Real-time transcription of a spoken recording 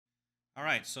All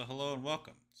right, so hello and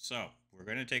welcome. So, we're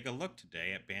going to take a look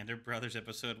today at Band of Brothers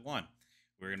Episode 1.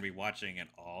 We're going to be watching it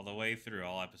all the way through,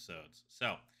 all episodes.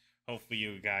 So, hopefully,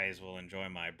 you guys will enjoy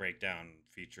my breakdown,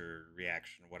 feature,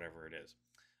 reaction, whatever it is.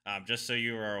 Just so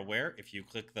you are aware, if you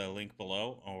click the link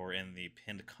below or in the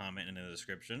pinned comment in the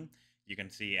description, you can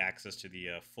see access to the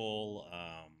full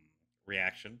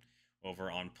reaction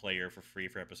over on Player for free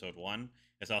for episode 1.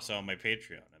 It's also on my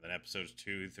Patreon, and then episodes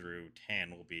 2 through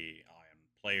 10 will be on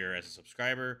Player as a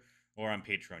subscriber or on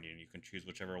Patreon. And you can choose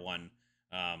whichever one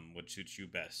would suit you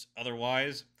best.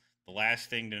 Otherwise, the last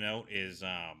thing to note is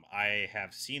I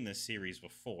have seen this series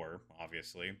before,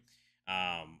 obviously.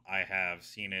 I have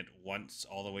seen it once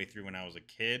all the way through when I was a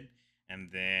kid, and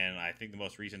then I think the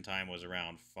most recent time was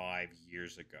around 5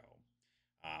 years ago.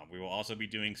 We will also be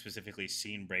doing specifically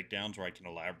scene breakdowns where I can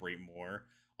elaborate more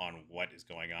on what is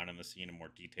going on in the scene in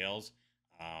more details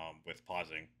with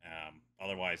pausing.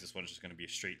 Otherwise, this one's just going to be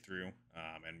straight through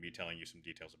and me telling you some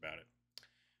details about it.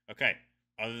 Okay,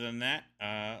 other than that,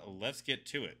 let's get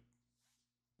to it.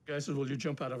 Guy said, well, you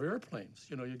jump out of airplanes.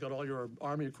 You know, you got all your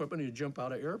army equipment and you jump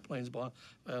out of airplanes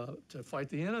to fight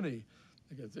the enemy.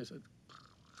 They said,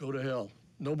 go to hell.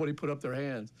 Nobody put up their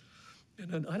hands. And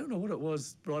then I don't know what it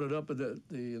was brought it up, but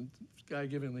the guy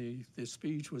giving the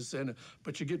speech was saying,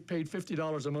 but you get paid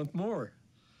 $50 a month more.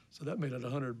 So that made it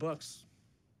 $100.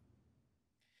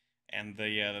 And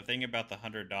the thing about the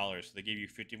 $100, they give you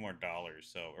 $50 more.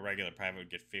 So a regular private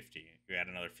would get 50. If you add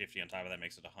another 50 on top of that,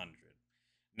 makes it 100.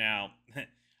 Now,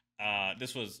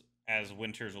 this was, as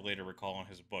Winters will later recall in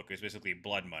his book, is basically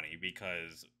blood money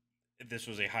because this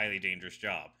was a highly dangerous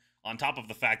job. On top of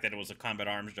the fact that it was a combat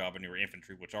arms job and you were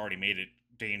infantry, which already made it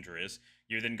dangerous,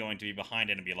 you're then going to be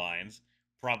behind enemy lines,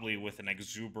 probably with an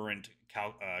exuberant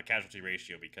casualty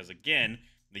ratio because, again,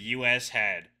 the U.S.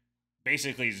 had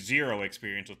basically zero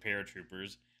experience with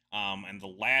paratroopers. And the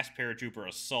last paratrooper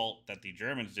assault that the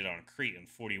Germans did on Crete in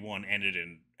 41 ended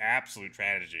in absolute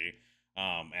tragedy.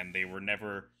 And they were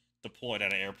never deployed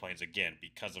out of airplanes again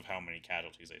because of how many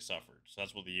casualties they suffered. So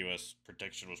that's what the U.S.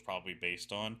 protection was probably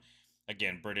based on.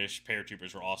 Again, British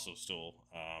paratroopers were also still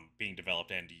being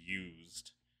developed and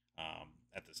used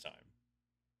at this time.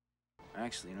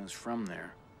 Actually, he's from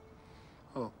there.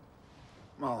 Oh.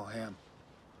 Oh, him.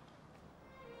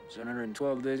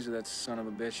 112 days of that son of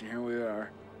a bitch, and here we are.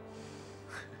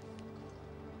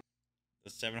 The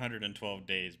 712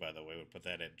 days, by the way, would put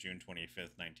that at June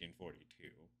 25th, 1942,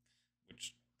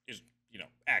 which is,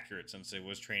 accurate since it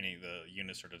was training, the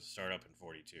unit started to start up in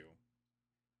 42.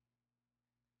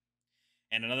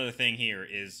 And another thing here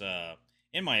is,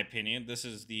 in my opinion, this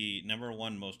is the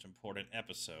 #1 most important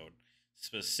episode,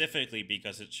 specifically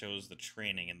because it shows the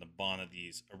training and the bond that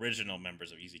these original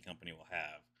members of Easy Company will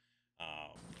have.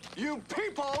 You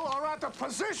people are at the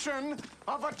position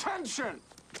of attention.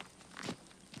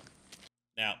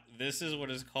 Now, this is what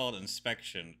is called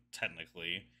inspection,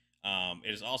 technically.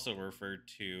 It is also referred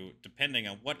to, depending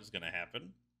on what is going to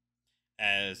happen,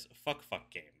 as fuck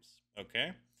games,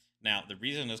 okay? Now, the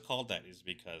reason it's called that is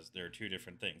because there are two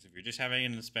different things. If you're just having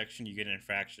an inspection, you get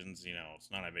infractions,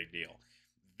 it's not a big deal.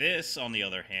 This, on the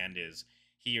other hand, is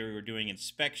here you're doing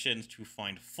inspections to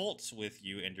find faults with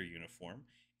you and your uniform.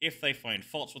 If they find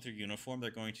faults with your uniform, they're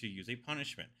going to use a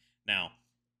punishment. Now,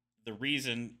 the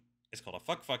reason it's called a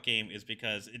fuck game is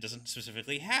because it doesn't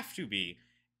specifically have to be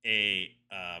a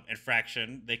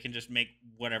infraction. They can just make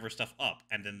whatever stuff up,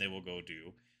 and then they will go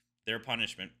do their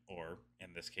punishment, or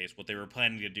in this case, what they were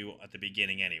planning to do at the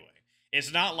beginning anyway.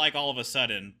 It's not like all of a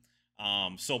sudden,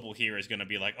 Sobel here is going to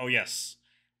be like, oh yes,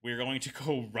 we're going to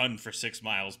go run for 6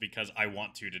 miles because I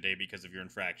want to today because of your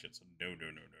infractions. No.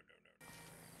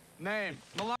 Name.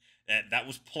 That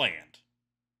was planned.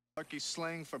 Lucky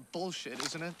slang for bullshit,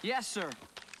 isn't it? Yes, sir.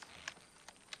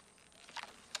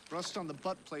 Rust on the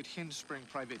butt plate, hinge spring,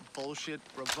 private bullshit,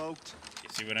 revoked. You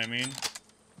see what I mean?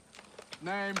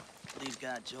 Name. Please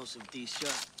God, Joseph D.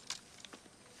 Shutt.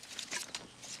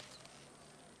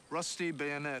 Rusty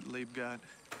bayonet, Liebgott.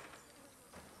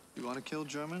 You want to kill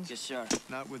Germans? Yes, sir.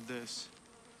 Not with this.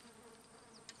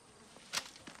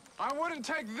 I wouldn't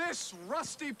take this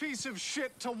rusty piece of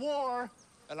shit to war,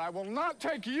 and I will not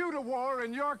take you to war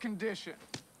in your condition.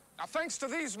 Now, thanks to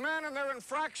these men and their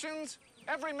infractions,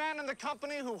 every man in the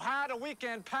company who had a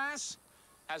weekend pass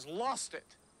has lost it.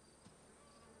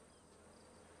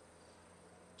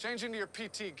 Change into your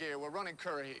PT gear. We're running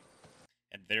Currahee.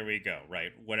 And there we go,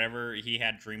 right? Whatever he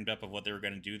had dreamed up of what they were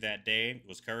going to do that day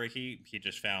was Currahee. He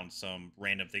just found some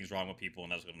random things wrong with people,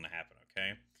 and that's going to happen,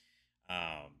 okay?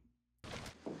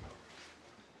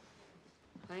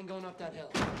 I ain't going up that hill.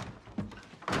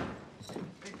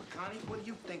 Hey, Connie, what are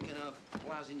you thinking of?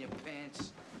 Blouse in your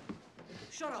pants.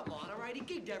 Shut up, Lon, all right? He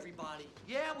gigged everybody.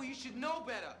 Yeah, well, you should know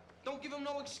better. Don't give him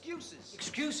no excuses.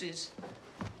 Excuses?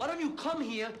 Why don't you come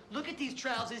here, look at these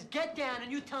trousers, get down,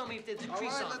 and you tell me if there's a All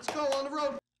crease right, on let's them. go on the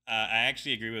road. I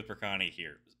actually agree with Percani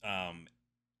here.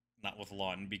 Not with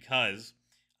Lawton, because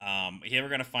he ever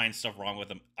gonna find stuff wrong with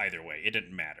him either way. It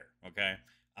didn't matter, okay?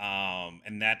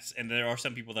 And there are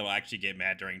some people that will actually get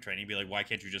mad during training, be like, "Why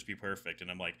can't you just be perfect?" And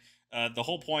I'm like, the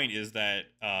whole point is that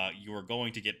you are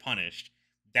going to get punished.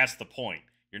 That's the point.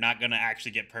 You're not gonna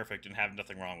actually get perfect and have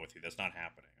nothing wrong with you. That's not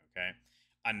happening, okay?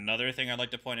 Another thing I'd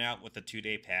like to point out with the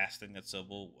 2-day pass thing that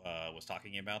Sybil was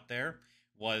talking about there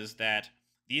was that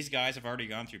these guys have already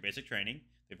gone through basic training.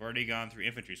 They've already gone through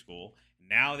infantry school.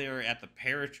 Now they're at the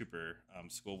paratrooper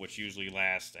school, which usually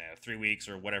lasts 3 weeks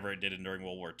or whatever it did during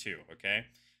World War II. Okay.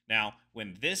 Now,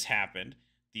 when this happened,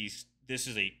 this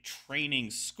is a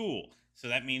training school, so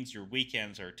that means your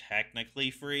weekends are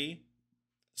technically free.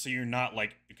 So you're not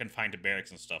like confined to barracks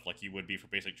and stuff like you would be for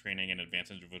basic training and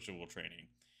advanced individual training.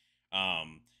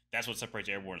 That's what separates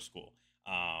airborne school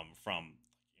from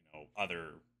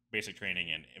other basic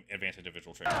training and advanced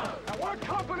individual training. Now what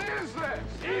company is this?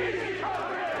 Easy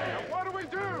Company! Now what do we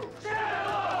do?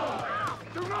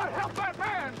 Do not help that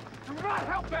man! Do not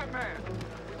help that man! Do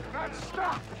not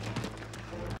stop!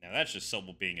 Now that's just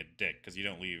Sobel being a dick, because you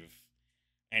don't leave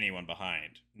anyone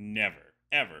behind. Never.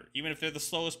 Ever. Even if they're the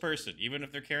slowest person, even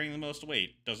if they're carrying the most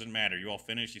weight, doesn't matter. You all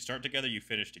finish. You start together, you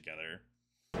finish together.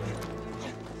 Come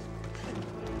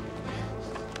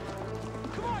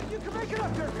on, you can make it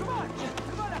up there. Come on.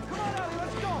 Come on, Allie,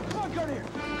 let's go. Come on, Currahee.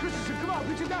 Christensen, come on,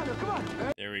 reach it down there. Come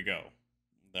on. There we go.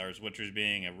 There's Winters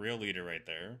being a real leader right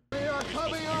there. We are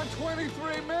coming on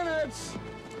 23 minutes.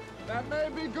 That may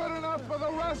be good enough for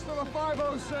the rest of the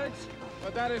 506,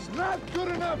 but that is not good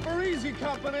enough for Easy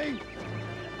Company.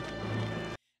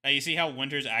 Now you see how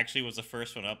Winters actually was the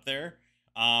first one up there.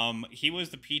 He was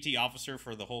the PT officer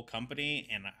for the whole company,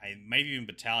 and maybe even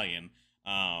battalion.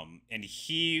 And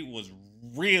he was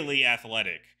really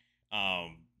athletic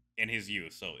in his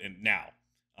youth. So now,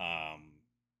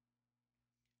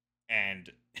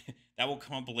 and that will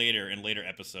come up later in later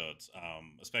episodes,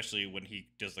 especially when he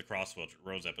does the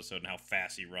Crossroads episode and how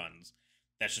fast he runs.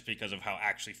 That's just because of how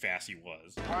actually fast he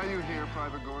was. Why are you here,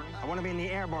 Private Gordon? I want to be in the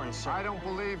airborne, sir. I don't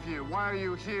believe you. Why are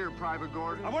you here, Private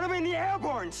Gordon? I want to be in the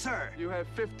airborne, sir. You have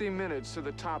 50 minutes to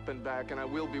the top and back, and I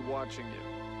will be watching you.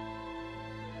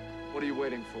 What are you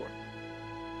waiting for?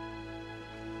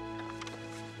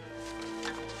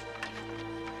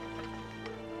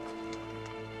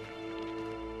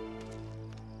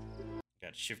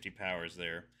 Got shifty powers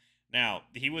there. Now,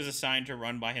 he was assigned to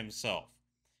run by himself.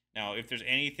 Now, if there's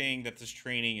anything that this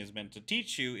training is meant to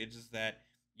teach you, it is that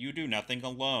you do nothing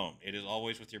alone. It is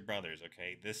always with your brothers,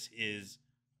 okay? It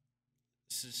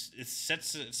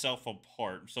sets itself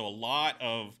apart. So a lot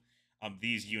of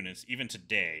these units, even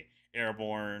today,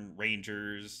 Airborne,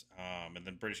 Rangers, and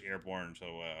then British Airborne,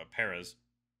 so Paras,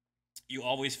 you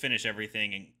always finish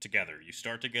everything together. You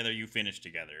start together, you finish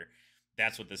together.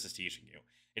 That's what this is teaching you.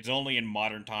 It's only in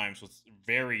modern times with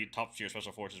very top tier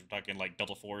special forces, we're talking like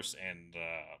Delta Force and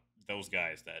those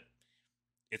guys, that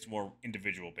it's more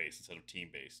individual based instead of team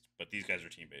based. But these guys are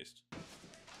team based.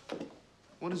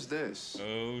 What is this?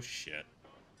 Oh shit.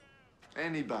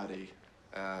 Anybody?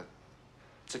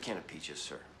 It's a can of peaches,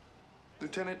 sir.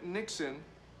 Lieutenant Nixon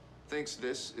thinks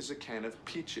this is a can of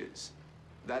peaches.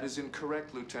 That is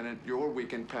incorrect, Lieutenant. Your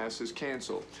weekend pass is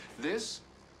canceled. This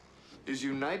is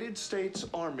United States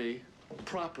Army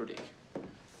property,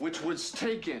 which was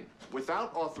taken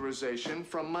without authorization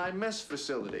from my mess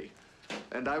facility.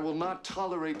 And I will not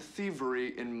tolerate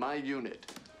thievery in my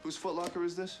unit. Whose footlocker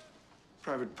is this?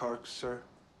 Private Parks, sir.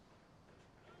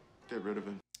 Get rid of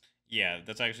him. Yeah,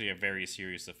 that's actually a very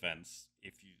serious offense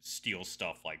if you steal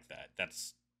stuff like that.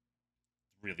 That's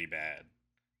really bad.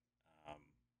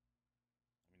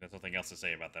 There's nothing else to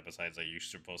say about that besides that you're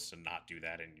supposed to not do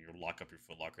that and you lock up your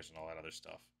footlockers and all that other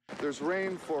stuff. There's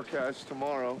rain forecast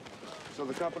tomorrow, so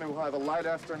the company will have a light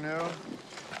afternoon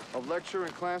of lecture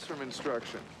and classroom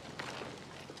instruction.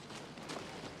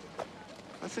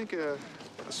 I think a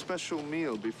special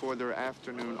meal before their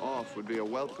afternoon off would be a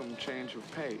welcome change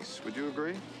of pace. Would you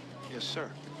agree? Yes, sir.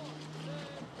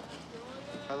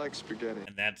 I like spaghetti.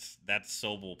 And that's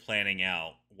Sobel planning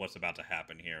out what's about to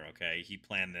happen here, okay? He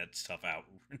planned that stuff out.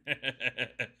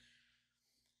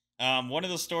 One of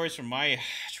the stories from my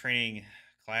training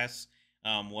class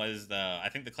was I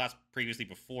think the class previously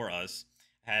before us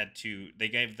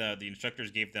the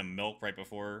instructors gave them milk right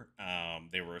before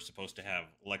they were supposed to have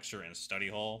lecture and study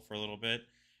hall for a little bit.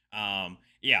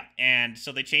 Yeah, and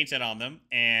so they changed that on them,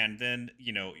 and then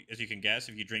as you can guess,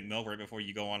 if you drink milk right before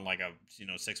you go on like a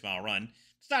 6 mile run,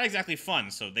 it's not exactly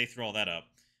fun. So they threw all that up.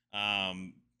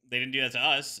 They didn't do that to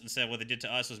us. Instead, what they did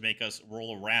to us was make us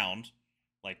roll around,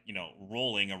 like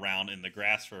rolling around in the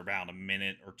grass for about a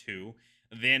minute or two.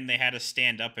 Then they had us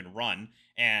stand up and run,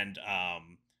 and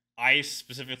I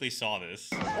specifically saw this.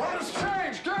 Orders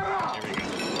changed. Get up. Here we go.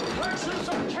 Lectures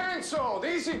are canceled.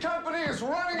 Easy Company is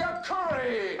running up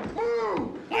Currahee.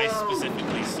 Move. I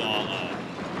specifically saw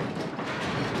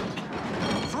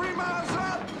 3 miles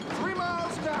up, 3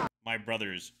 miles down. my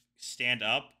brothers stand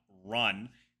up, run,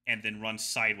 and then run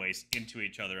sideways into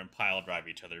each other and pile drive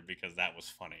each other because that was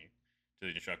funny to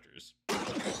the instructors.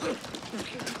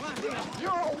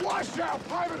 You're a washout,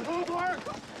 Private Hoogler.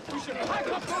 You should pack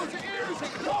up those ears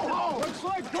and go home. Looks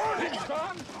like Gordon,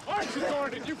 son. Aren't you,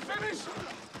 Gordon? You finished?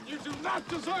 You do not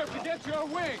deserve to get your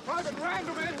wing. Private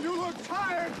Randleman, you look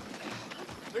tired.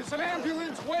 There's an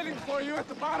ambulance waiting for you at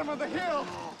the bottom of the hill.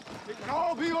 It can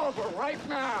all be over right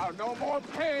now. No more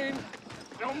pain.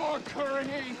 No more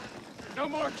Currahee. No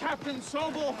more Captain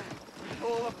Sobel. We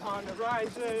pull upon the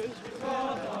rises. We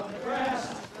fall upon the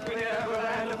grass. We never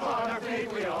land upon our feet.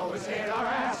 We always hit our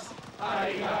ass.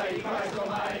 Aye, Christ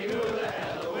almighty, who the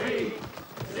hell are we?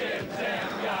 Zim, zam,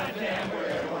 goddamn, we're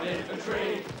airborne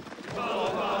infantry. Pull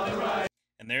upon the rise.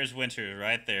 And there's Winters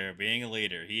right there, being a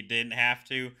leader. He didn't have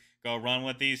to go run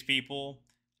with these people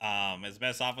as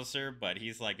best officer, but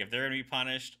he's like, if they're going to be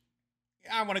punished,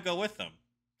 I want to go with them.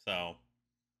 So,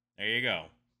 there you go.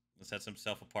 That sets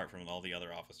himself apart from all the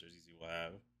other officers he will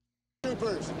have.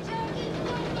 Troopers.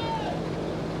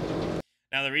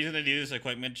 Now, the reason they do this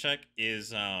equipment check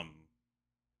is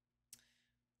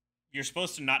you're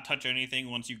supposed to not touch anything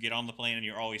once you get on the plane, and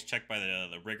you're always checked by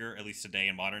the rigger, at least today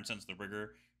in modern sense,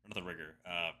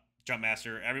 jump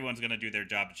master. Everyone's going to do their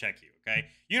job to check you, okay?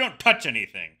 You don't touch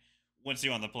anything once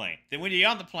you're on the plane. Then when you're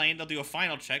on the plane, they'll do a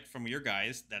final check from your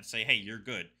guys that say, hey, you're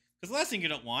good. Because the last thing you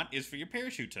don't want is for your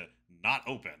parachute to not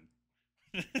open.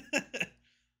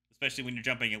 Especially when you're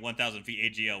jumping at 1,000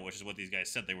 feet AGL, which is what these guys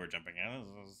said they were jumping at.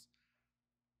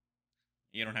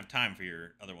 You don't have time for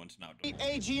your other one to not do it.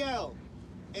 AGL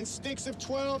and sticks of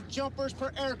 12 jumpers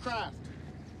per aircraft.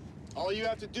 All you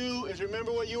have to do is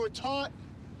remember what you were taught,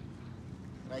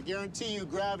 and I guarantee you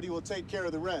gravity will take care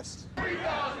of the rest.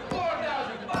 3,000,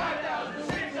 4,000, 5,000,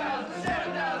 6,000,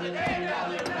 7,000,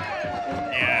 8,000.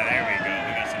 Yeah, there we go.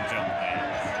 We got some jump plans.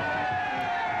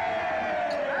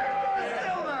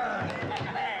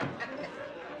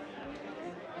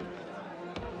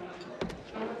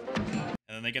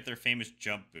 And then they get their famous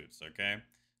jump boots, okay?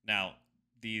 Now,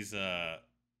 these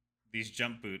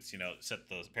jump boots, set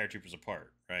the paratroopers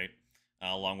apart, right?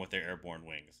 Along with their airborne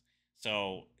wings.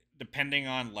 So, depending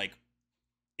on,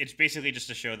 it's basically just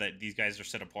to show that these guys are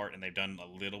set apart and they've done a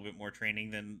little bit more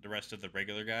training than the rest of the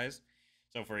regular guys.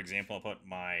 So, for example, I'll put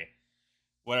my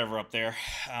whatever up there.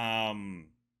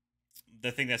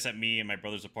 The thing that set me and my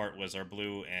brothers apart was our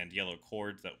blue and yellow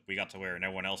cords that we got to wear and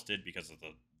everyone else did because of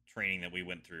the training that we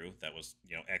went through that was,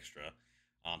 extra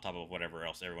on top of whatever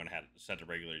else everyone had set to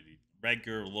regularly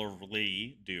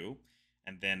do.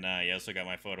 And then I also got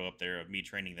my photo up there of me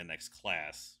training the next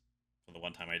class for the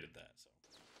one time I did that.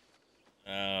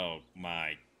 So, oh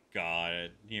my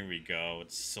god, here we go.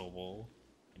 It's Sobel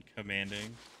and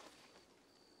commanding.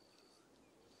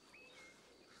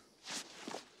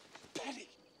 Betty.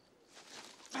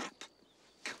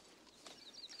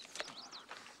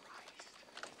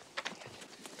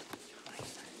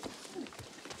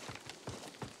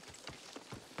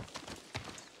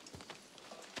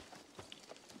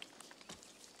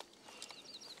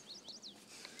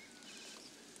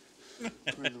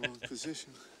 We're in the wrong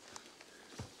position.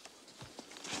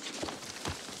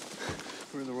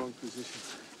 We're in the wrong position.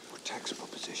 We're textbook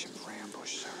position for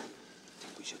ambush, sir. I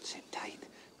think we should sit tight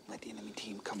and let the enemy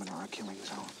team come into our killing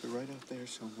zone. They're right out there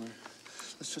somewhere.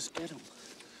 Let's just get them.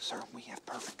 Sir, we have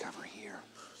perfect cover here.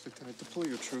 Lieutenant, deploy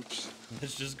your troops.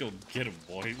 Let's just go get them,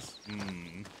 boys.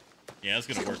 Yeah, that's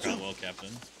gonna work out well, Captain.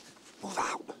 Move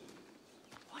out.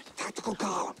 What? Tactical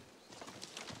column.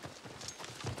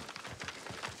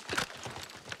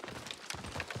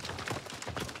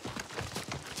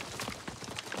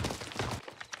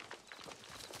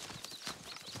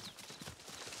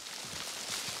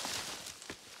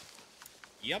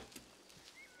 Yep.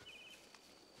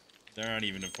 They're not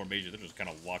even in formation. They're just kind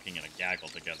of walking in a gaggle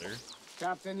together.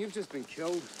 Captain, you've just been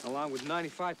killed, along with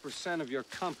 95% of your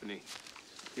company.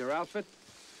 Your outfit?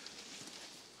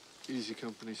 Easy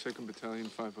Company, 2nd Battalion,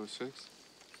 506.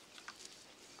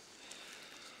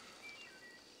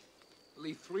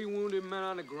 Leave 3 wounded men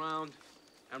on the ground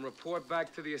and report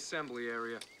back to the assembly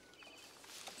area.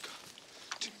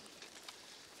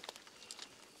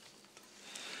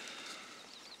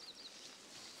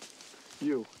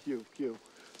 You.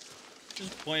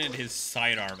 Just pointed his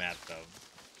sidearm at them.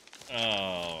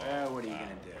 Oh. What are you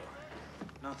gonna do?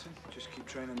 Nothing. Just keep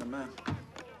training the men.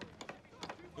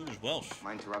 Who's Welsh? Am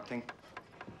I interrupting?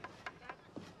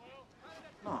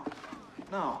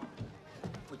 No.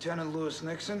 Lieutenant Lewis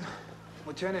Nixon,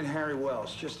 Lieutenant Harry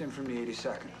Wells, just in from the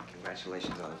 82nd.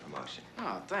 Congratulations on the promotion.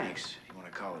 Oh, thanks. You want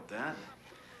to call it that?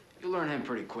 You'll learn him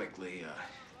pretty quickly.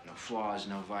 No flaws,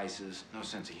 no vices, no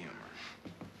sense of humor.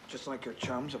 Just like your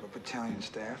chums of a battalion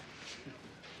staff.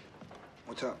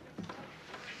 What's up?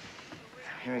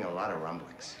 I'm hearing a lot of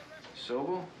rumblings.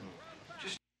 Sobel?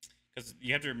 Because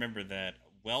you have to remember that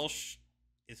Welsh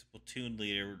is platoon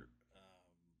leader.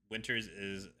 Winters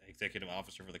is executive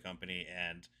officer for the company,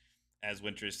 and as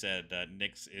Winters said,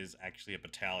 Nix is actually a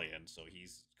battalion, so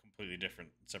he's completely different,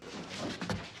 separate from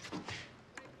them.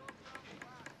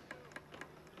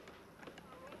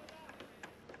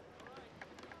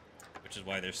 Which is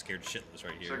why they're scared shitless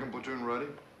right here. Second platoon ready?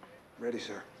 Ready,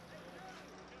 sir.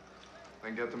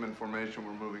 Then get them in formation.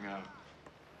 We're moving out.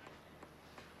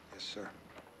 Yes, sir.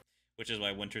 Which is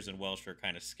why Winters and Welsh are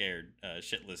kind of scared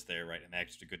shitless there, right? And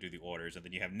actually go do the orders. And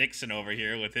then you have Nixon over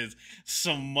here with his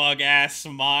smug ass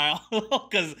smile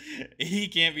because he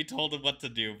can't be told what to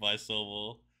do by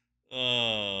Sobel.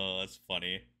 Oh, that's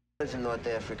funny. Lives in North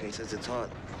Africa. He says it's hot.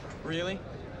 Really?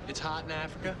 It's hot in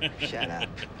Africa? Shut up.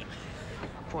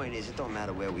 Point is, it don't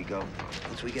matter where we go.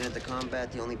 Once we get into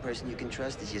combat, the only person you can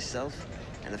trust is yourself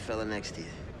and the fella next to you.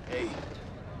 Hey,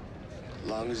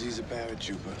 long as he's a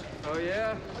paratrooper. Oh,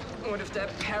 yeah? What if that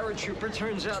paratrooper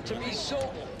turns out to be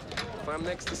Sobel? If I'm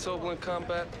next to Sobel in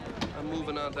combat, I'm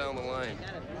moving on down the line.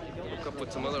 Hook up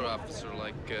with some other officer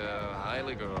like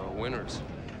Heilig or Winters.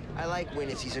 I like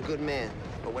Winters. He's a good man.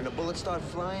 But when the bullets start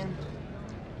flying,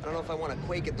 I don't know if I want a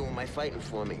Quaker doing my fighting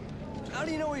for me. How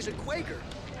do you know he's a Quaker?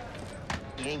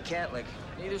 He ain't Catholic.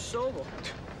 Neither Sobel.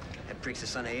 That prick's the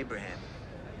son of Abraham.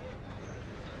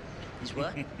 He's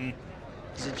what?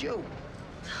 He's a Jew.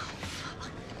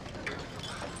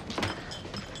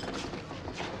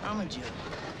 I'm a Jew.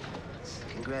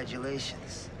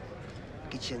 Congratulations.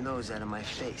 Get your nose out of my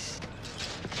face.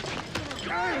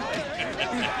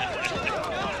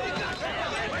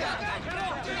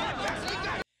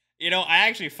 You know, I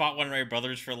actually fought one of my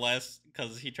brothers for less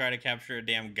because he tried to capture a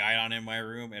damn guide on in my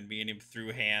room, and me and him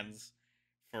threw hands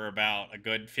for about a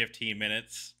good 15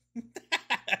 minutes.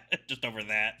 Just over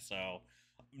that, so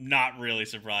I'm not really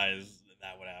surprised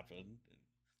that would happen.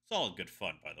 It's all good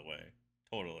fun, by the way.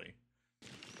 Totally.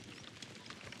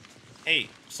 Hey,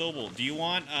 Sobel, do you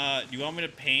want me to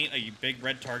paint a big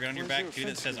red target on your back too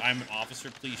that says "I'm an officer,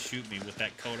 please shoot me" with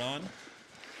that coat on?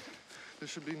 There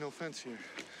should be no fence here.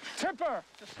 Tipper!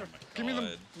 Give me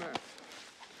the map.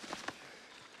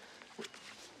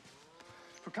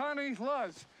 Picani,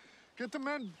 Luz, get the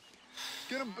men,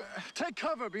 get them, take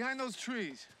cover behind those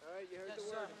trees. All right, you heard the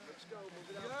word. Let's go. Move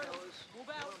it out, fellas. Move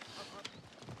out.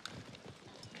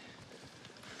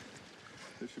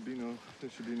 There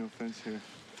should be no fence here.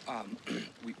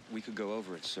 We could go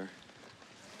over it, sir.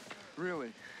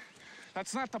 Really?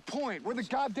 That's not the point. Where the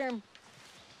goddamn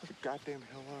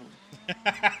hell are we?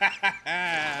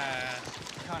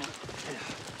 Connie,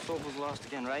 Sobel's lost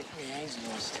again, right? Yeah, he's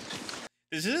lost.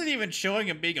 This isn't even showing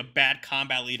him being a bad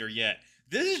combat leader yet.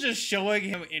 This is just showing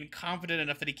him incompetent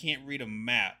enough that he can't read a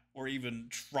map or even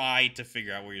try to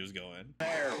figure out where he was going.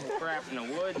 There, crap in the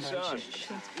woods, son.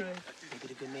 That's great. Make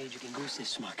it a good major can goose this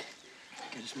smuck.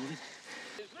 Get us moving.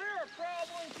 Is there a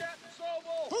problem, Captain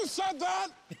Sobel? Who said that?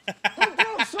 Who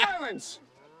broke silence?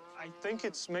 I think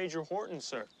it's Major Horton,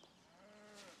 sir.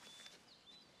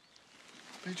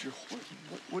 Major Horton,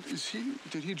 what is he?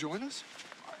 Did he join us?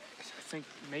 I think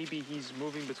maybe he's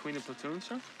moving between the platoons,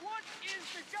 sir. What is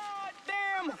the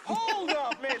goddamn hold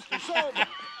up, Mr. Sobel?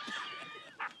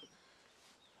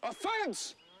 A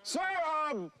fence, sir.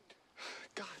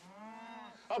 God,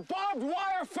 a barbed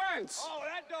wire fence. Oh,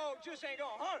 that dog just ain't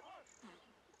gonna hunt.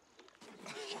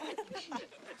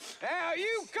 Now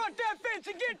you cut that fence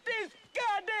and get this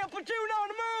goddamn platoon on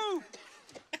the move.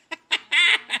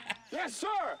 Yes,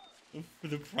 sir. For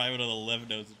the private on the left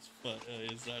knows it's fun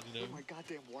inside of him. Oh, my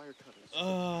goddamn wire cutters.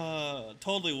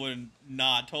 Totally would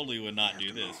not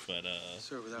do this, but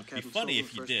Sir, without it'd be funny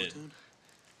if you did.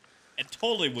 It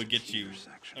totally would get you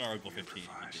an Article 15 if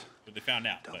you did. But they found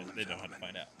out, but they don't know how to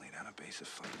find out. Lay down a base of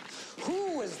fire.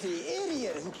 Who was the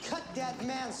idiot who cut that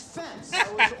man's fence?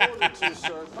 I was ordered to,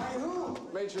 sir. By who?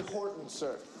 Major Horton,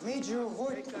 sir. Major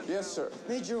Horton. Yes, sir.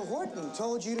 Major Horton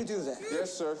told you to do that.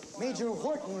 Yes, sir. Major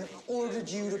Horton ordered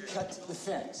you to cut the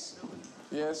fence.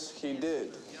 Yes, he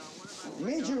did.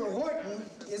 Major Horton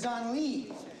is on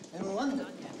leave in London.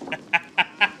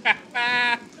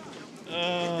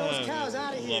 those cows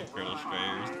out of here. Love Colonel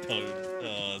Strayer's tone.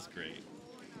 Oh, that's great.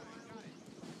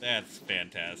 That's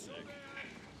fantastic.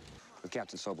 With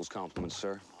Captain Sobel's compliments,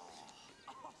 sir.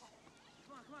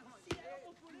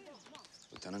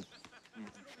 Lieutenant.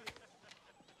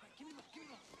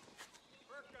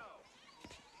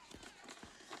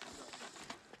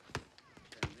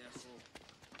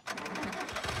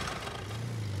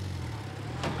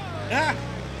 Ah!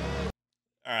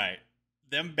 All right.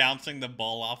 Them bouncing the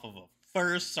ball off of a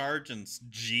first sergeant's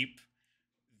Jeep,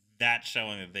 that's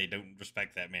showing that they don't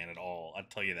respect that man at all. I'll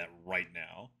tell you that right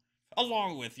now.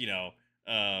 Along with,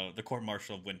 the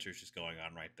court-martial of Winters just going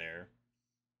on right there.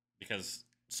 Because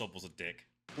Sobel's a dick.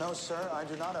 No, sir, I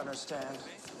do not understand.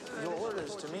 Your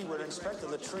orders to me were to inspect the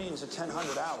latrines at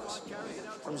 1000 hours.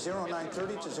 From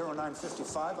 0930 to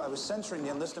 0955, I was censoring the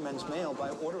enlisted men's mail by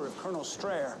order of Colonel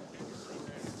Strayer.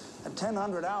 At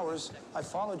 1000 hours, I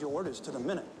followed your orders to the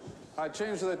minute. I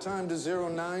changed the time to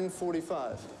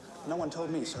 0945. No one told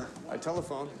me, sir. I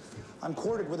telephoned. I'm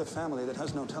quartered with a family that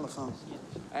has no telephone.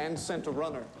 And sent a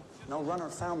runner. No runner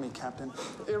found me, Captain.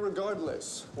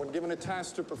 Irregardless, when given a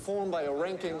task to perform by a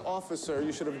ranking officer,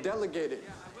 you should have delegated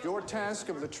your task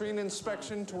of latrine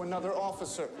inspection to another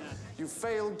officer. You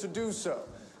failed to do so.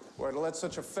 Or to let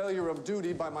such a failure of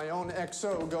duty by my own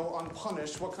XO go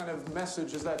unpunished, what kind of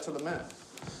message is that to the men?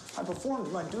 I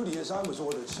performed my duty as I was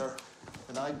ordered, sir.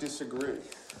 And I disagree.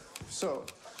 So,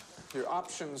 your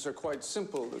options are quite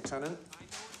simple, Lieutenant.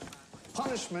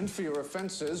 Punishment for your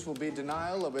offenses will be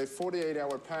denial of a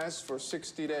 48-hour pass for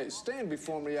 60 days. Stand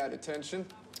before me at attention.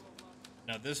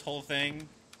 Now, this whole thing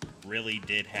really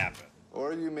did happen.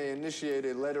 Or you may initiate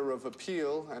a letter of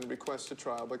appeal and request a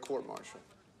trial by court-martial.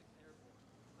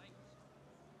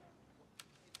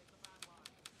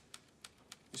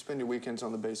 You spend your weekends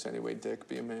on the base anyway, Dick.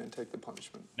 Be a man, take the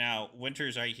punishment. Now,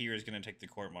 Winters right here is going to take the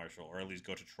court-martial, or at least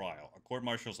go to trial. A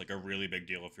court-martial is like a really big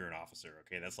deal if you're an officer,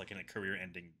 okay? That's like a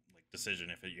career-ending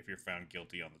decision if you're found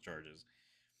guilty on the charges.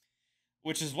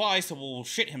 Which is why Sobel will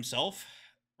shit himself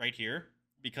right here,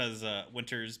 because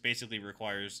Winters basically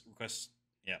requests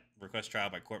trial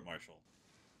by court-martial.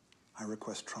 I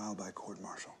request trial by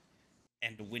court-martial.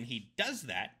 And when he does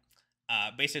that,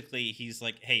 basically he's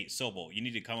like, hey, Sobel, you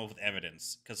need to come up with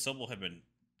evidence, because Sobel had been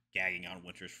gagging on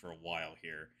Winters for a while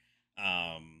here.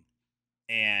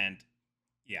 And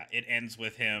yeah, it ends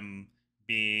with them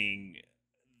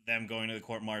going to the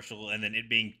court-martial and then it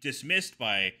being dismissed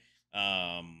by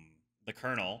the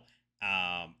colonel.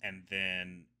 And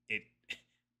then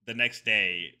the next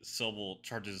day, Sobel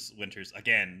charges Winters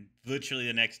again, literally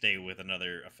the next day, with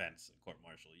another offense,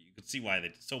 court-martial. You could see why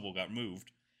Sobel got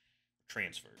moved,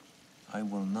 transferred. I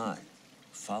will not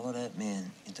follow that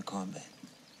man into combat.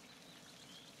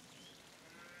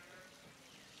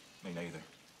 Me neither.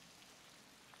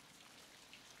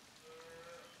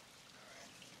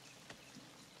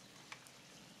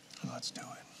 Let's do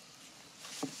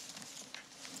it.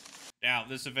 Now,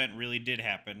 this event really did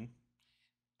happen.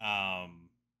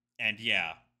 And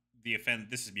yeah,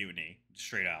 this is mutiny,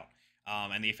 straight out.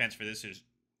 And the offense for this is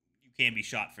you can be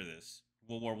shot for this.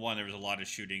 World War I, there was a lot of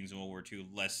shootings. In World War II,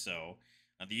 less so.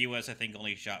 The U.S., I think,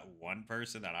 only shot one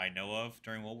person that I know of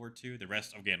during World War II. The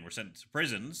rest, again, were sent to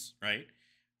prisons, right?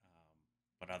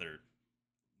 But other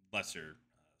lesser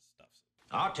stuff.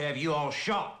 Ought to have you all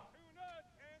shot.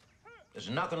 There's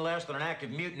nothing less than an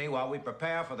active mutiny while we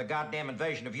prepare for the goddamn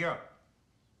invasion of Europe.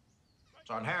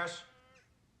 Sergeant Harris?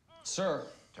 Sir.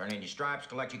 Turn in your stripes,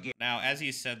 collect your gear. Now, as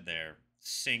he said there,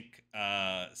 Sink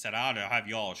said, I'll have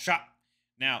you all shot.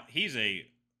 Now, he's a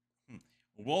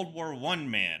World War I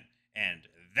man, and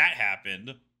that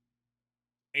happened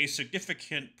a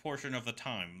significant portion of the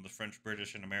time, the French,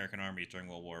 British, and American armies during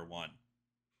World War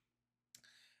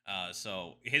I.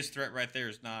 So his threat right there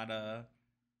is not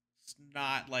it's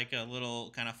not like a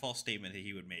little kind of false statement that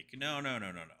he would make. No.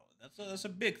 That's a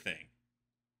big thing.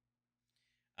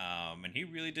 And he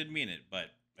really did mean it.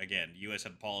 But again, the U.S.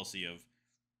 had a policy of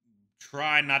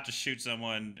try not to shoot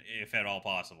someone if at all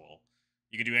possible.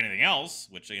 You could do anything else,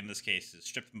 which in this case is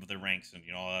strip them of their ranks and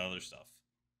all that other stuff.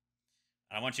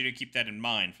 And I want you to keep that in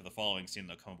mind for the following scene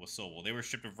that'll come up with Sobel. They were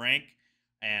stripped of rank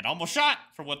and almost shot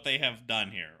for what they have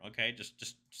done here. Okay,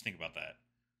 just think about that,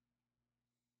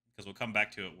 because we'll come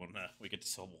back to it when we get to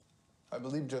Sobel. I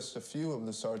believe just a few of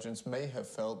the sergeants may have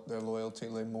felt their loyalty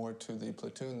lay more to the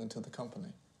platoon than to the company.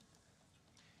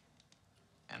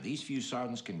 And these few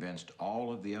sergeants convinced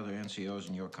all of the other NCOs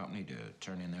in your company to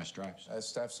turn in their stripes? As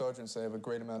staff sergeants, they have a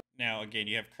great amount. Now, again,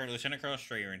 you have Lieutenant Colonel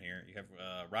Strayer in here. You have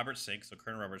Robert Sink, so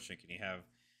Colonel Robert Sink, and you have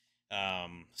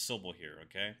Sobel here,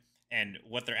 okay? And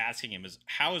what they're asking him is,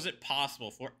 how is it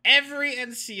possible for every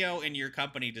NCO in your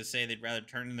company to say they'd rather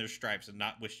turn in their stripes and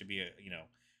not wish to be,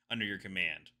 under your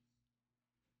command?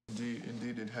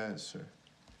 Indeed it has, sir.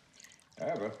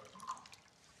 However,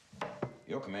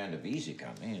 your command of Easy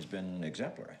Company has been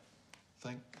exemplary.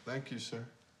 Thank you, sir.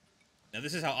 Now,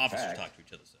 this is how officers talk to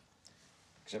each other, sir.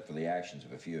 Except for the actions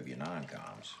of a few of your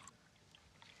non-coms,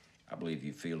 I believe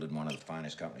you fielded one of the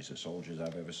finest companies of soldiers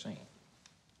I've ever seen.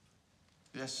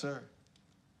 Yes, sir.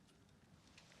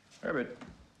 Herbert,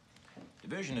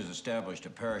 Division has established a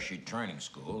parachute training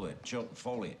school at Chilton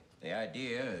Foliot. The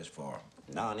idea is for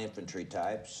non-infantry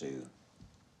types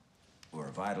who are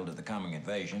vital to the coming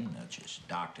invasion, such as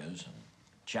doctors and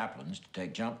chaplains, to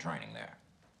take jump training there.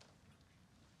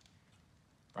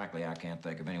 Frankly, I can't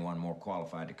think of anyone more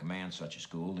qualified to command such a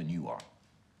school than you are.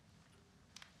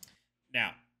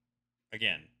 Now,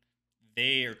 again,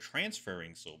 they are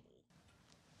transferring Sobel.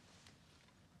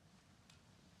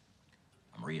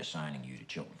 I'm reassigning you to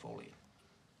Chilton Foliot.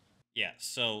 Yeah,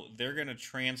 so they're going to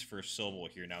transfer Sobel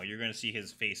here. Now, you're going to see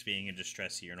his face being in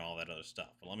distress here and all that other stuff.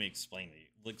 But let me explain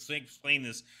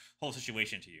this whole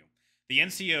situation to you. The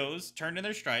NCOs turned in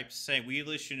their stripes, saying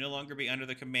we should no longer be under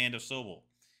the command of Sobel.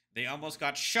 They almost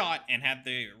got shot and had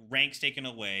the ranks taken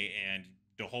away and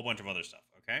a whole bunch of other stuff,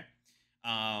 okay?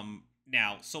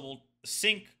 Now,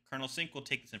 Colonel Sink will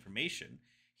take this information.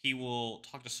 He will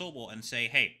talk to Sobel and say,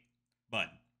 hey, bud,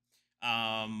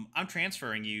 I'm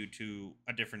transferring you to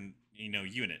a different,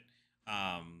 unit.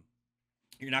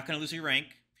 You're not going to lose your rank.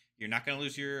 You're not going to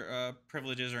lose your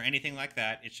privileges or anything like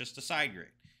that. It's just a side grade.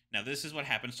 Now, this is what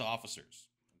happens to officers,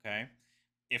 okay?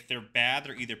 If they're bad,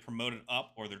 they're either promoted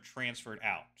up or they're transferred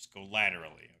out. Just go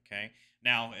laterally, okay?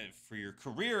 Now, for your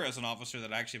career as an officer,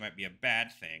 that actually might be a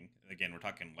bad thing. Again, we're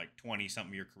talking like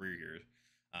 20-something year career years.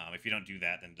 If you don't do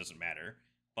that, then it doesn't matter.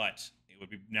 But it would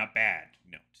be not bad,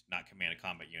 to not command a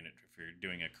combat unit if you're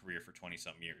doing a career for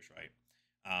 20-something years, right?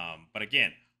 But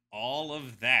again, all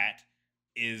of that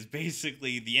is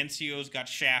basically the NCOs got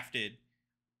shafted,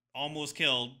 almost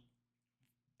killed,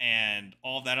 and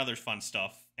all that other fun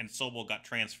stuff, and Sobel got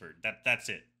transferred. That's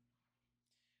it.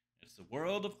 It's the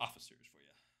world of officers for you.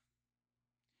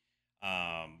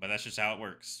 But that's just how it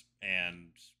works. And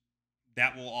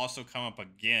that will also come up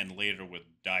again later with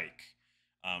Dyke,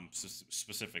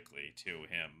 specifically to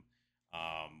him,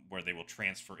 where they will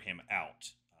transfer him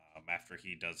out after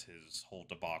he does his whole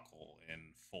debacle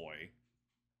in Foy.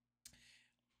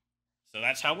 So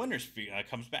that's how Winters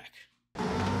comes back. These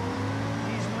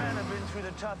men have been through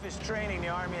the toughest training the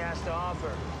Army has to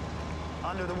offer,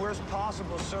 under the worst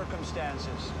possible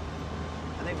circumstances.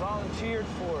 And they volunteered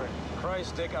for it.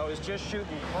 Christ, Dick, I was just shooting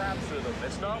crap through them.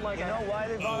 It's not like You know why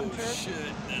they volunteered? Oh,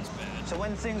 shit. That's bad. So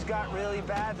when things got really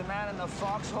bad, the man in the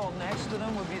foxhole next to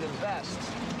them would be the best.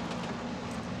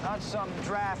 Not some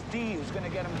draftee who's gonna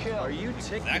get him killed. Are you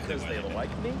ticked because they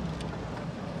like me?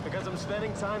 Because I'm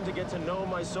spending time to get to know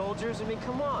my soldiers? I mean,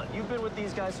 come on. You've been with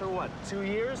these guys for what, 2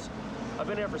 years? I've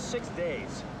been here for 6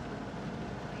 days.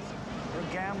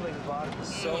 You're gambling, bud.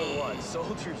 So what?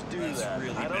 Soldiers do that.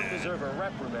 Really I don't bad. deserve a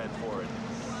reprimand for it.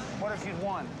 What if you'd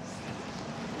won?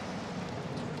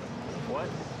 What?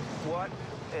 What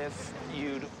if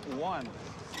you'd won?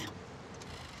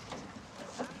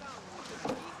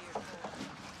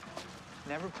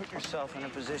 Never put yourself in a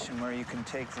position where you can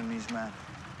take from these men.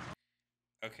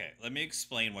 Okay, let me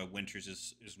explain why Winters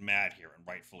is mad here, and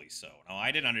rightfully so. Now,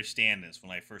 I didn't understand this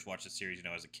when I first watched the series,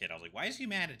 as a kid. I was like, why is he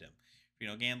mad at him?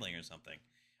 Gambling or something.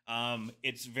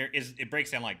 It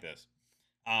breaks down like this.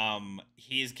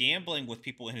 He is gambling with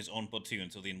people in his own platoon,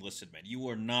 so the enlisted men. You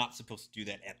are not supposed to do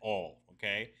that at all,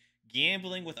 okay?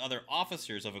 Gambling with other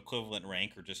officers of equivalent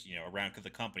rank or just, around the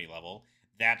company level,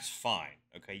 that's fine,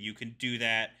 okay? You can do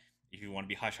that if you want to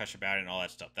be hush-hush about it and all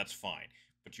that stuff. That's fine.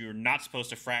 But you're not supposed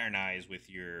to fraternize with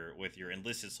your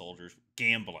enlisted soldiers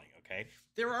gambling, okay?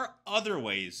 There are other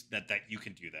ways that you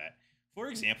can do that. For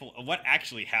example, what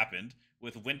actually happened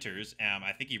with Winters,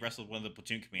 I think he wrestled one of the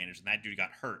platoon commanders, and that dude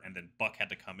got hurt, and then Buck had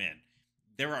to come in.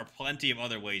 There are plenty of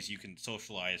other ways you can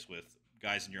socialize with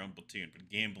guys in your own platoon, but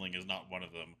gambling is not one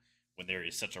of them when there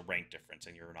is such a rank difference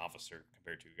and you're an officer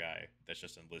compared to a guy that's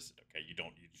just enlisted, okay? You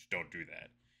just don't do that.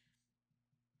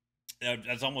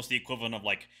 That's almost the equivalent of,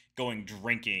 like, going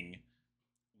drinking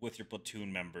with your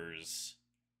platoon members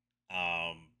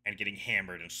and getting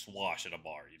hammered and sloshed at a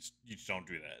bar. You just don't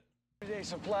do that. Everyday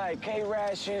supply,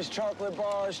 K-rations, chocolate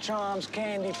bars, charms,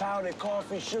 candy, powdered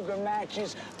coffee, sugar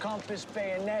matches, compass,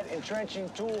 bayonet, entrenching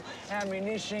tool,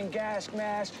 ammunition, gas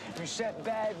mask, reset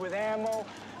bag with ammo,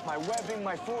 my webbing,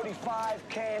 my 45,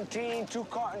 canteen, 2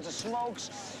 cartons of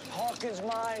smokes, Hawkins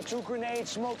mine, 2 grenades,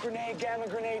 smoke grenade, gamma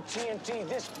grenade, TNT,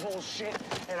 this bullshit,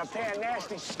 and a pair of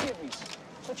nasty skivvies.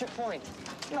 What's your point?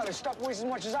 No, this stuff weighs as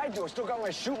much as I do. I still got my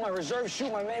shoot, my reserve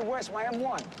shoot, my May West, my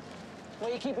M1.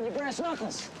 Where you keeping your brass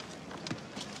knuckles?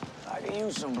 I could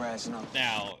use some brass knuckles.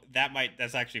 Now,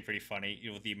 that's actually pretty funny, you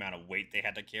know, with the amount of weight they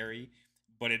had to carry.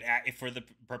 But for the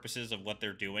purposes of what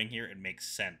they're doing here, it makes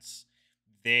sense.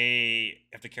 They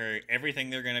have to carry everything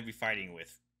they're going to be fighting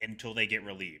with until they get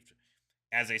relieved.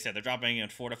 As I said, they're dropping in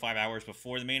 4 to 5 hours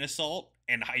before the main assault.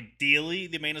 And ideally,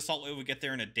 the main assault would get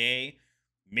there in a day,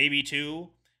 maybe 2.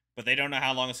 But they don't know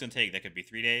how long it's going to take. That could be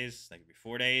 3 days. That could be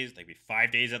 4 days. That could be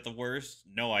 5 days at the worst.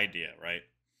 No idea, right?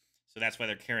 So that's why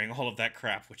they're carrying all of that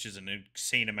crap, which is an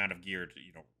insane amount of gear to,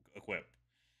 you know, equip.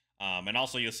 And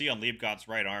also, you'll see on Liebgott's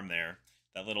right arm there,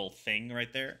 that little thing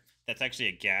right there, that's actually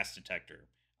a gas detector.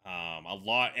 And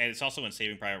it's also in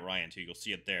Saving Private Ryan, too. You'll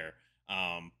see it there.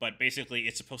 But basically,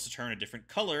 it's supposed to turn a different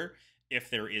color if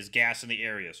there is gas in the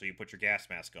area, so you put your gas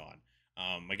mask on.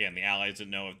 Again, the Allies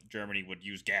didn't know if Germany would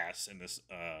use gas in this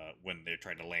when they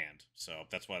tried to land. So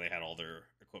that's why they had all their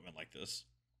equipment like this.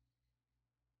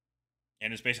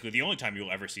 And it's basically the only time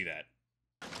you'll ever see that.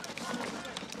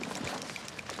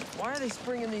 Why are they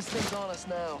springing these things on us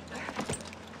now?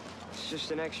 It's just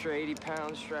an extra 80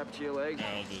 pounds strapped to your leg.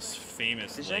 Oh, this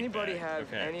famous Does leg anybody bag.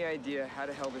 have any idea how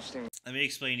the hell this thing... Let me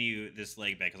explain to you this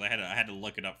leg bag, because I had to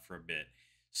look it up for a bit.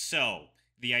 So,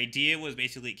 the idea was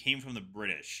basically it came from the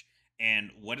British.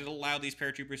 And what it allowed these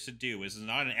paratroopers to do is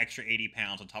not an extra 80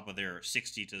 pounds on top of their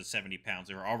 60 to 70 pounds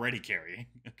they were already carrying,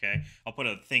 okay? I'll put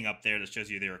a thing up there that shows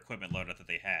you their equipment loadout that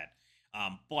they had.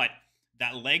 But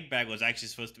that leg bag was actually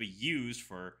supposed to be used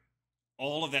for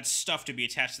all of that stuff to be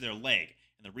attached to their leg.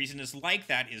 And the reason it's like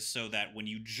that is so that when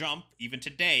you jump, even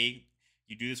today,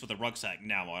 you do this with a rucksack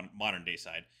now on modern day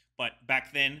side. But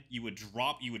back then, you would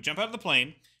jump out of the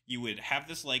plane, you would have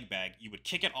this leg bag, you would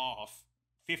kick it off,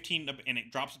 and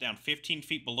it drops it down 15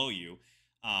 feet below you,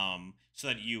 so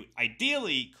that you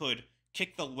ideally could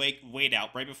kick the weight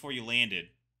out right before you landed.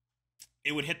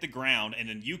 It would hit the ground, and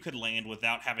then you could land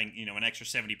without having, you know, an extra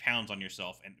 70 pounds on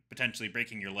yourself and potentially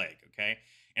breaking your leg, okay?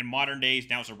 In modern days,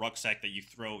 now it's a rucksack that you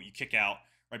kick out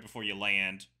right before you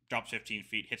land, drops 15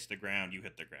 feet, hits the ground, you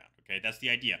hit the ground, okay? That's the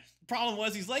idea. The problem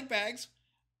was these leg bags,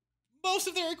 most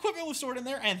of their equipment was stored in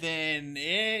there, and then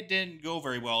it didn't go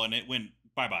very well, and it went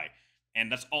bye-bye. And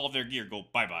that's all of their gear go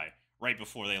bye-bye right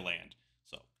before they land.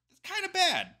 So, it's kind of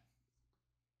bad.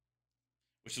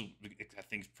 Which is, I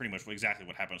think, pretty much exactly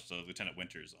what happens to Lieutenant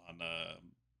Winters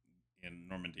in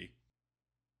Normandy.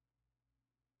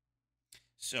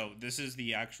 So, this is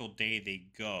the actual day they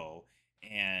go.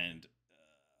 And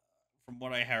from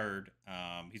what I heard,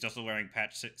 he's also wearing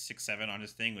patch 6.7 on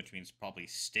his thing, which means probably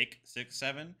stick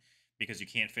 6.7. Because you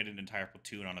can't fit an entire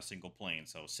platoon on a single plane.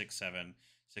 So, 6.7...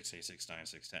 6.8,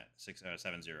 6.9, 6.10,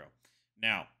 6.70.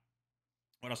 Now,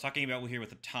 what I was talking about here with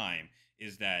the time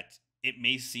is that it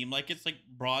may seem like it's like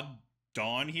broad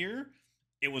dawn here.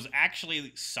 It was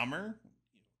actually summer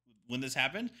when this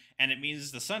happened, and it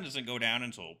means the sun doesn't go down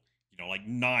until, you know, like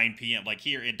 9 p.m. Like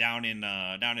here down in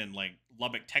like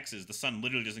Lubbock, Texas, the sun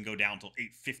literally doesn't go down until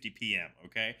 8:50 p.m.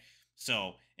 Okay,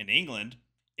 so in England,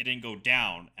 it didn't go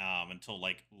down until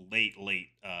like late.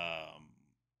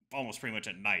 Almost pretty much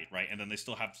at night, right? And then they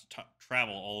still have to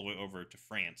travel all the way over to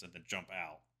France and then jump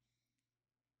out.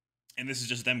 And this is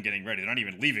just them getting ready. They're not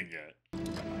even leaving yet.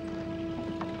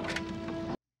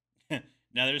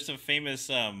 Now, there's some famous,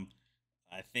 I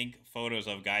think, photos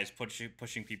of guys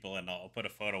pushing people, and I'll put a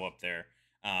photo up there.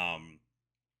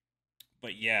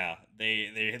 But yeah,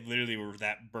 they literally were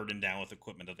that burdened down with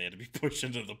equipment that they had to be pushed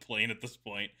into the plane at this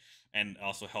point, and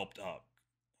also helped up.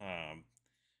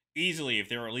 Easily, if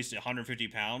they were at least 150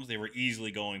 pounds, they were easily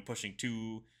pushing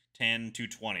 210,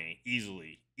 220.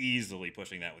 Easily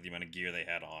pushing that with the amount of gear they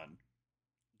had on.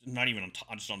 Not even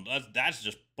that's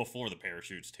just before the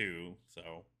parachutes, too.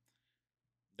 So,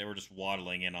 they were just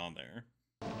waddling in on there.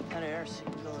 That air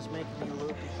signal is making me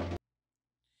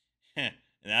loopy.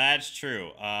 That's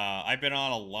true. I've been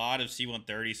on a lot of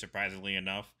C-130, surprisingly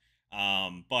enough.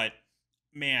 But,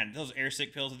 man, those air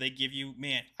sick pills that they give you,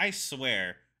 man, I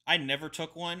swear... I never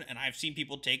took one, and I've seen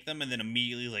people take them and then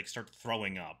immediately like start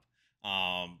throwing up.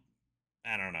 I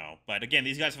don't know, but again,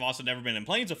 these guys have also never been in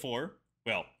planes before.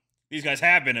 Well, these guys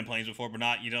have been in planes before, but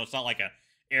not, you know, it's not like a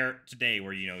air today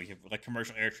where, you know, you have like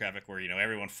commercial air traffic where, you know,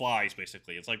 everyone flies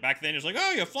basically. It's like back then it's like,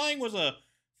 oh yeah, flying was a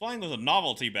flying was a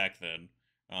novelty back then.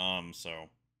 So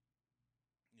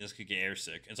this could get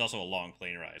airsick. It's also a long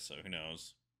plane ride, so who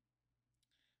knows?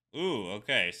 Ooh,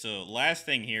 okay. So last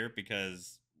thing here,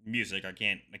 because music, I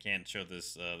can't show the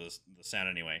sound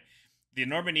anyway. The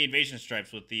Normandy invasion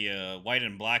stripes with the white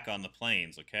and black on the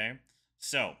planes. Okay,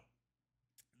 so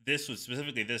this was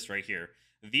specifically this right here.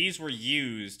 These were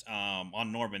used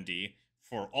on Normandy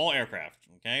for all aircraft.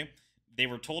 Okay, they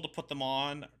were told to put them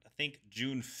on, I think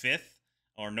June 5th,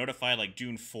 or notified like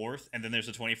June 4th, and then there's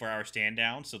a 24-hour stand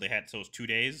down. So they had those 2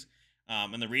 days.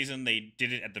 And the reason they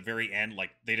did it at the very end,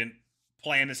 like they didn't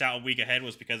plan this out a week ahead,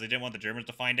 was because they didn't want the Germans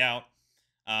to find out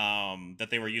that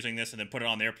they were using this and then put it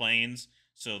on their planes,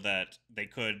 so that they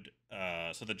could,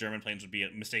 so the German planes would be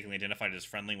mistakenly identified as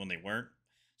friendly when they weren't.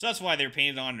 So that's why they were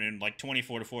painted on in like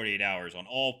 24 to 48 hours on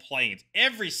all planes.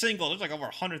 Every single, there's like over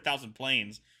 100,000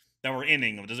 planes that were in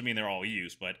England. It doesn't mean they're all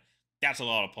used, but that's a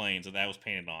lot of planes that was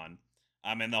painted on.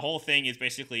 And the whole thing is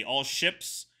basically all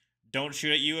ships don't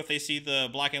shoot at you if they see the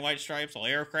black and white stripes. All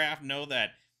aircraft know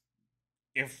that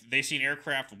if they see an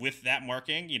aircraft with that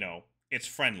marking, it's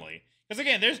friendly. Because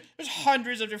again, there's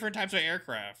hundreds of different types of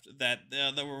aircraft that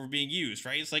were being used,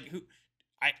 right? It's like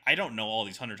I don't know all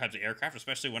these 100 types of aircraft,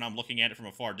 especially when I'm looking at it from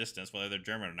a far distance, whether they're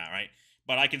German or not, right?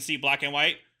 But I can see black and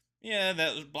white. Yeah,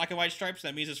 that black and white stripes,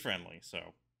 that means it's friendly.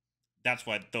 So that's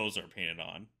why those are painted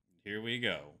on. Here we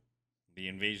go. The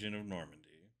invasion of Normandy.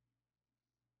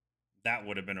 That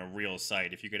would have been a real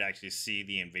sight. If you could actually see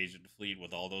the invasion fleet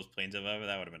with all those planes above it,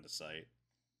 that would have been a sight.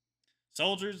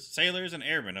 Soldiers, sailors, and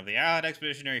airmen of the Allied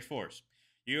Expeditionary Force,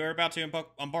 you are about to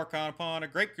embark upon a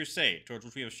great crusade towards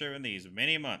which we have striven these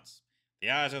many months. The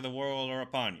eyes of the world are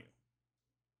upon you.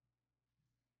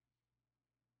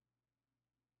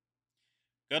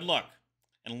 Good luck,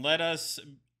 and let us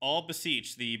all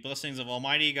beseech the blessings of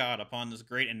Almighty God upon this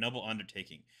great and noble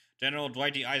undertaking. General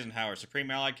Dwight D. Eisenhower, Supreme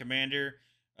Allied Commander,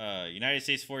 United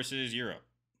States Forces, Europe.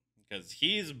 Because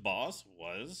his boss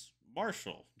was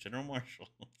Marshall, General Marshall.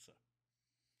 So.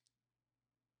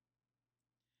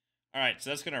 All right, so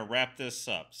that's going to wrap this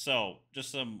up. So,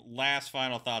 just some last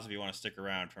final thoughts if you want to stick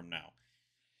around from now.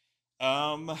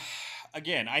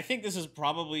 Again, I think this is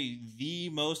probably the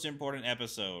most important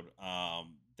episode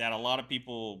that a lot of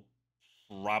people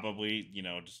probably,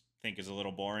 just think is a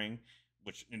little boring,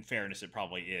 which in fairness, it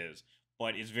probably is.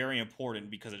 But it's very important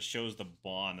because it shows the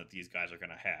bond that these guys are going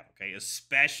to have, okay?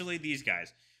 Especially these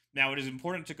guys. Now, it is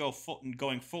important to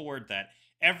going forward that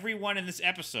everyone in this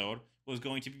episode was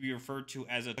going to be referred to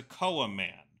as a Toccoa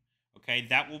man, okay?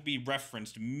 That will be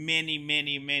referenced many,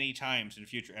 many, many times in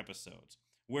future episodes.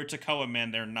 We're Toccoa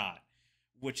men, they're not.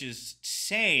 Which is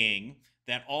saying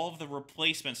that all of the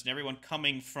replacements and everyone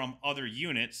coming from other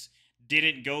units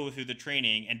didn't go through the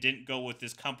training and didn't go with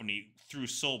this company through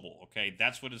Sobel, okay?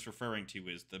 That's what it's referring to,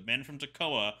 is the men from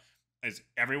Toccoa, is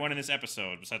everyone in this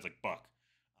episode, besides like Buck,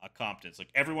 Compton. It's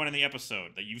like everyone in the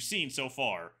episode that you've seen so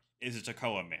far is a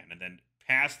Toccoa man. And then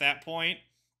past that point,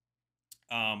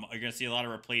 you're going to see a lot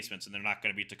of replacements, and they're not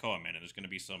going to be Toccoa men, and there's going to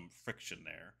be some friction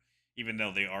there, even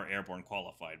though they are airborne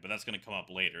qualified. But that's going to come up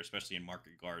later, especially in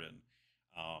Market Garden.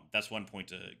 That's one point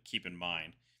to keep in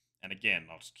mind. And again,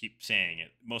 I'll just keep saying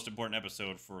it. Most important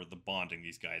episode for the bonding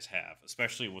these guys have,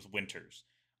 especially with Winters.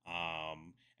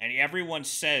 And everyone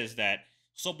says that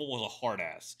Sobel was a hard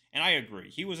ass. And I agree.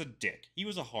 He was a dick. He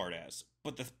was a hard ass.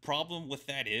 But the problem with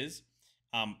that is,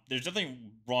 there's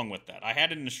nothing wrong with that. I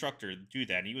had an instructor do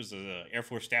that, and he was an Air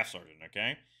Force Staff Sergeant,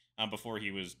 okay? Before he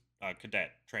was a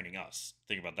cadet training us.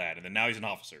 Think about that. And then now he's an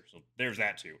officer. So there's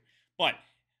that too. But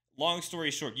long story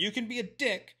short, you can be a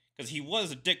dick, because he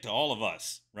was a dick to all of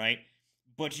us, right?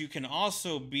 But you can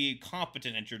also be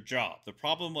competent at your job. The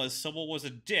problem was Sobel was a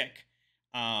dick,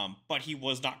 but he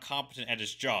was not competent at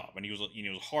his job, and he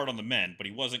was hard on the men, but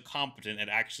he wasn't competent at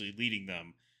actually leading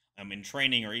them in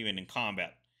training or even in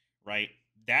combat, right?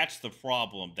 That's the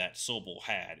problem that Sobel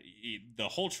had. The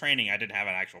whole training I didn't have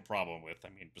an actual problem with. I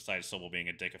mean, besides Sobel being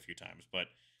a dick a few times, but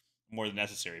more than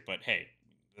necessary. But hey,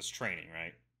 it's training,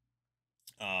 right?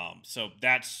 So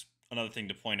that's another thing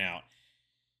to point out.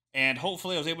 And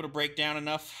hopefully I was able to break down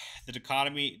enough the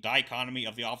dichotomy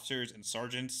of the officers and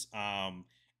sergeants, the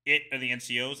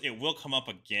NCOs. It will come up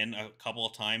again a couple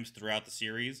of times throughout the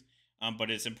series,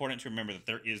 but it's important to remember that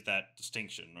there is that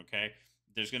distinction, okay?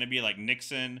 There's going to be like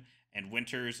Nixon and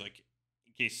Winters, like,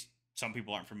 in case some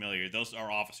people aren't familiar, those are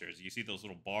officers. You see those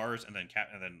little bars, and then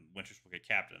Winters will get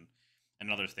captain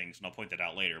and other things, and I'll point that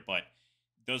out later, but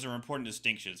those are important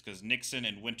distinctions because Nixon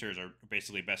and Winters are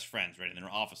basically best friends, right? And they're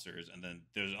officers. And then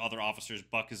there's other officers.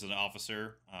 Buck is an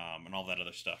officer, and all that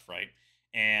other stuff, right?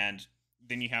 And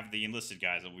then you have the enlisted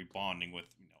guys that will be bonding with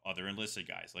other enlisted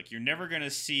guys. Like, you're never going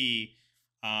to see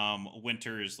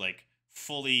Winter's like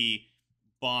fully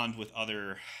bond with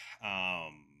other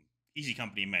Easy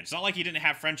Company men. It's not like he didn't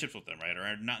have friendships with them, right?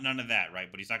 Or not none of that, right?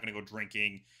 But he's not going to go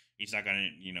drinking. He's not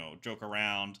going to, joke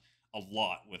around a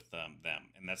lot with them.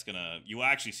 And that's going to, you will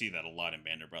actually see that a lot in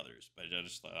Band of Brothers. But I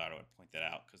just thought I would point that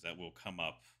out because that will come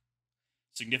up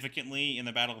significantly in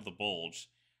the Battle of the Bulge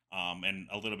and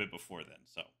a little bit before then.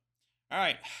 So, all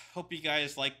right. Hope you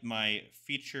guys liked my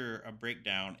feature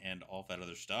breakdown and all that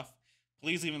other stuff.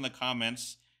 Please leave in the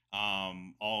comments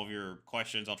all of your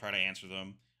questions. I'll try to answer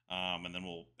them. And then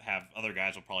we'll have other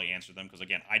guys will probably answer them because,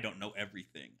 again, I don't know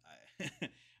everything.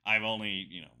 I've only,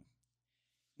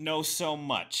 know so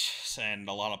much, and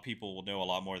a lot of people will know a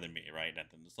lot more than me, right? And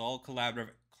it's all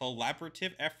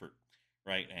collaborative effort,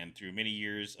 right? And through many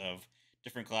years of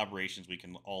different collaborations, we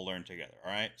can all learn together,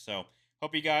 all right? So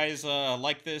hope you guys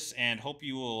like this, and hope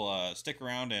you will stick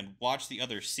around and watch the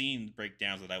other scene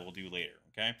breakdowns that I will do later,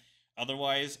 okay?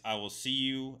 Otherwise, I will see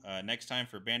you next time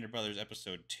for Band of Brothers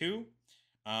Episode 2.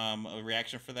 A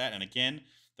reaction for that. And again,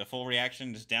 the full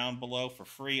reaction is down below for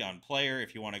free on Player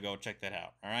if you want to go check that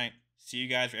out. All right. See you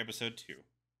guys for Episode 2.